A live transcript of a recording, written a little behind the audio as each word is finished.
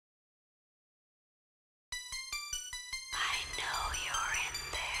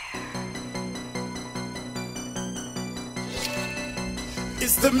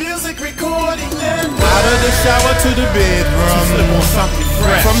It's the music recording network. Out of the shower to the bedroom, slip on something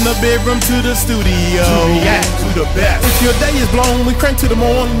fresh. from the bedroom to the studio, To react to the best. If your day is blown, we crank to the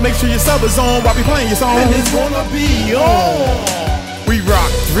morning. Make sure your sub is on while we playing your song. And it's gonna be on. We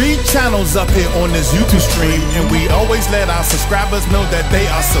rock 3 channels up here on this YouTube stream, and we always let our subscribers know that they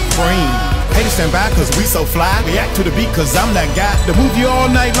are supreme. Haters stand by cause we so fly. React to the beat cause I'm that guy to move you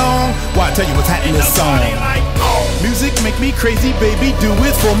all night long. Why I tell you what's happening in this song. Music make me crazy, baby, do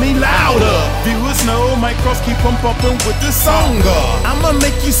it for me louder. Viewers know my cross keep on bumping with this song. I'ma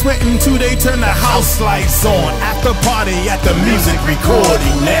make you sweat until they turn the house lights on. After party at the Music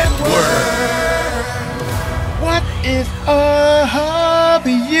Recording Network. What is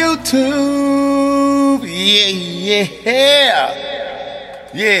YouTube?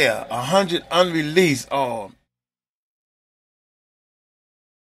 Yeah, 100 unreleased. Oh.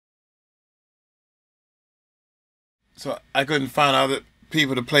 So I couldn't find other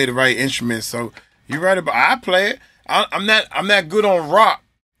people to play the right instruments. So you're right about I play it. I'm not good on rock,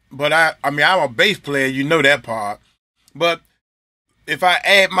 but I mean I'm a bass player. You know that part. But if I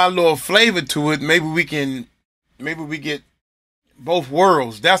add my little flavor to it, maybe we get both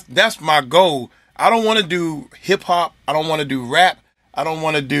worlds. That's my goal. I don't want to do hip hop. I don't want to do rap. I don't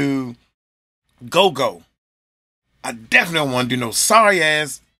want to do go-go. I definitely don't want to do no sorry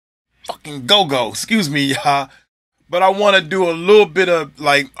ass fucking go-go. Excuse me, y'all. But I want to do a little bit of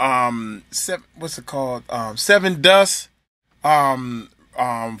like what's it called? Seven Dust,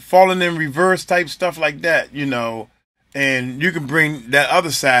 Falling in Reverse type stuff like that, you know. And you can bring that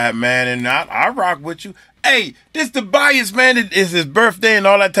other side, man, and I rock with you. Hey, this DiBiase, man, it's his birthday and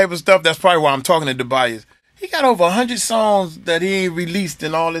all that type of stuff. That's probably why I'm talking to DiBiase. He got over 100 songs that he ain't released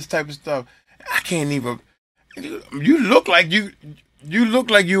and all this type of stuff. I can't even. You look like you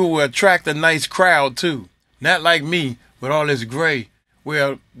will attract a nice crowd too. Not like me with all this gray.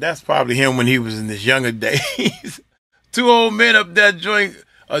 Well, that's probably him when he was in his younger days. 2 old men up that joint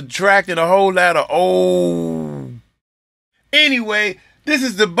attracting a whole lot of old. Anyway, this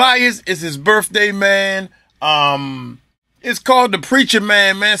is DiBiase. It's his birthday, man. It's called The Preacher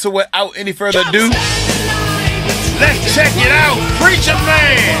Man. So without any further ado, let's check it out. Preacher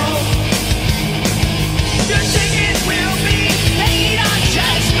Man.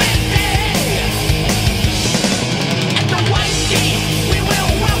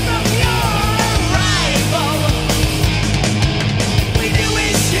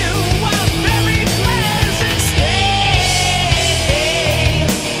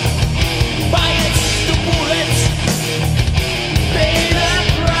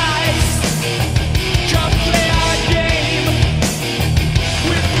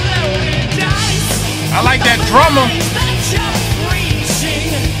 I like that drummer.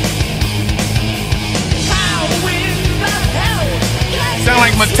 Sound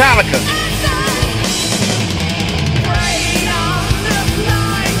like Metallica.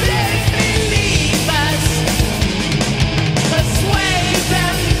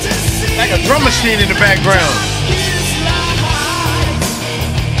 Like a drum machine in the background.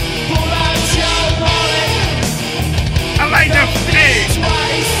 I like that. Hey.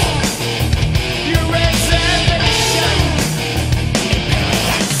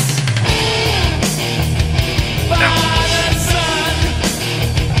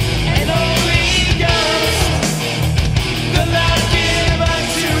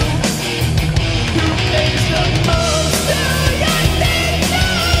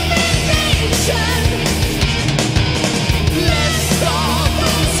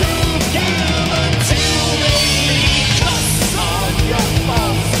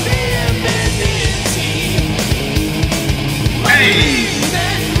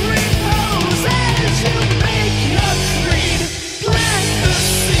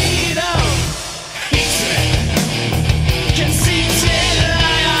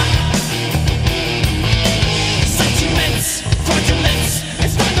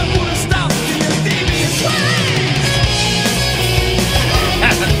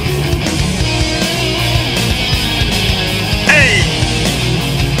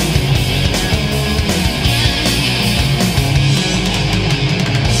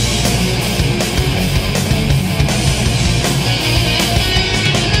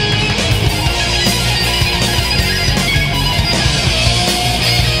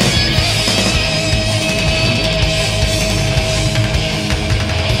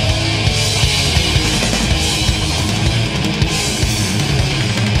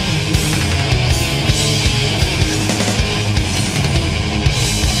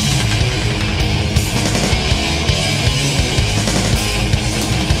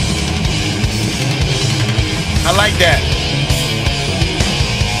 I like that.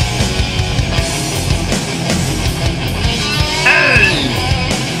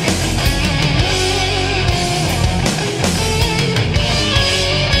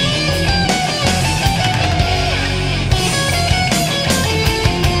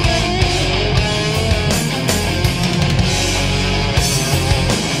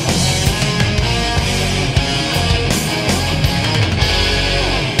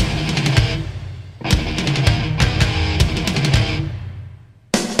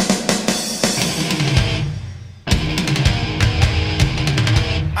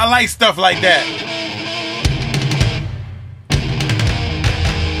 I like stuff like that.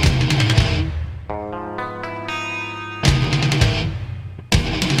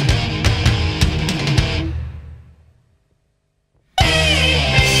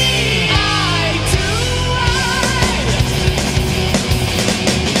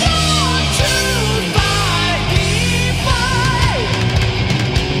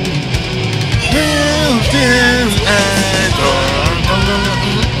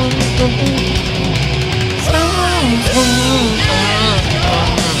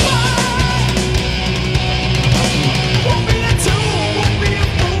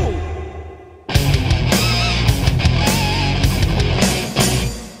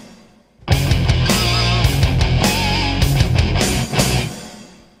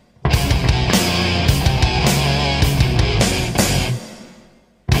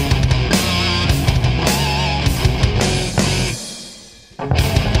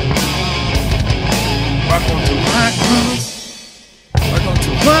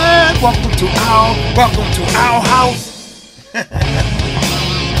 Welcome to our house.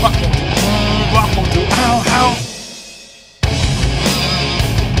 Welcome to our house.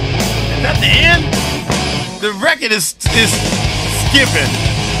 Is that the end? The record is skipping.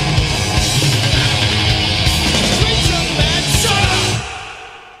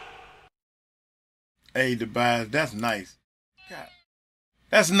 Hey, DiBiase, that's nice. God,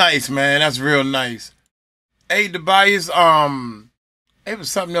 that's nice, man. That's real nice. Hey, DiBiase, it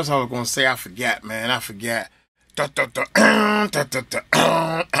was something else I was gonna say. I forgot, man. I forgot.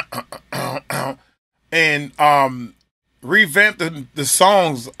 And revamp the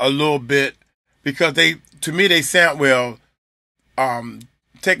songs a little bit because to me they sound well.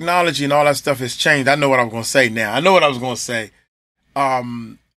 Technology and all that stuff has changed. I know what I'm gonna say now. I know what I was gonna say.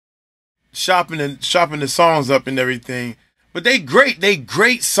 Shopping the songs up and everything. But they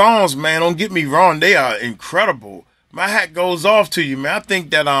great songs, man. Don't get me wrong. They are incredible. My hat goes off to you, man. I think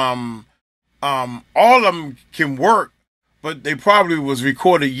that all of them can work, but they probably was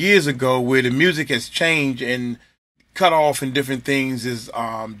recorded years ago where the music has changed and cut off and different things is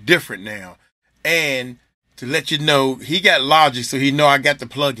different now. And to let you know, he got Logic, so he know I got the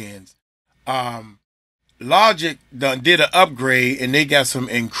plugins. Logic did an upgrade and they got some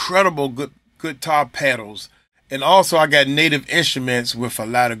incredible good guitar pedals. And also I got Native Instruments with a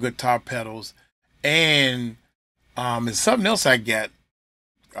lot of guitar pedals. And something else I got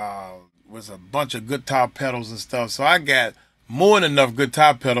was a bunch of guitar pedals and stuff. So I got more than enough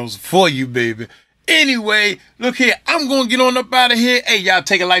guitar pedals for you, baby. Anyway, look here. I'm going to get on up out of here. Hey, y'all,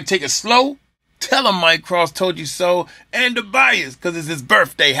 take it light, take it slow. Tell him Mike Cross told you so. And DiBiase, because it's his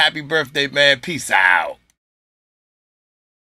birthday. Happy birthday, man. Peace out.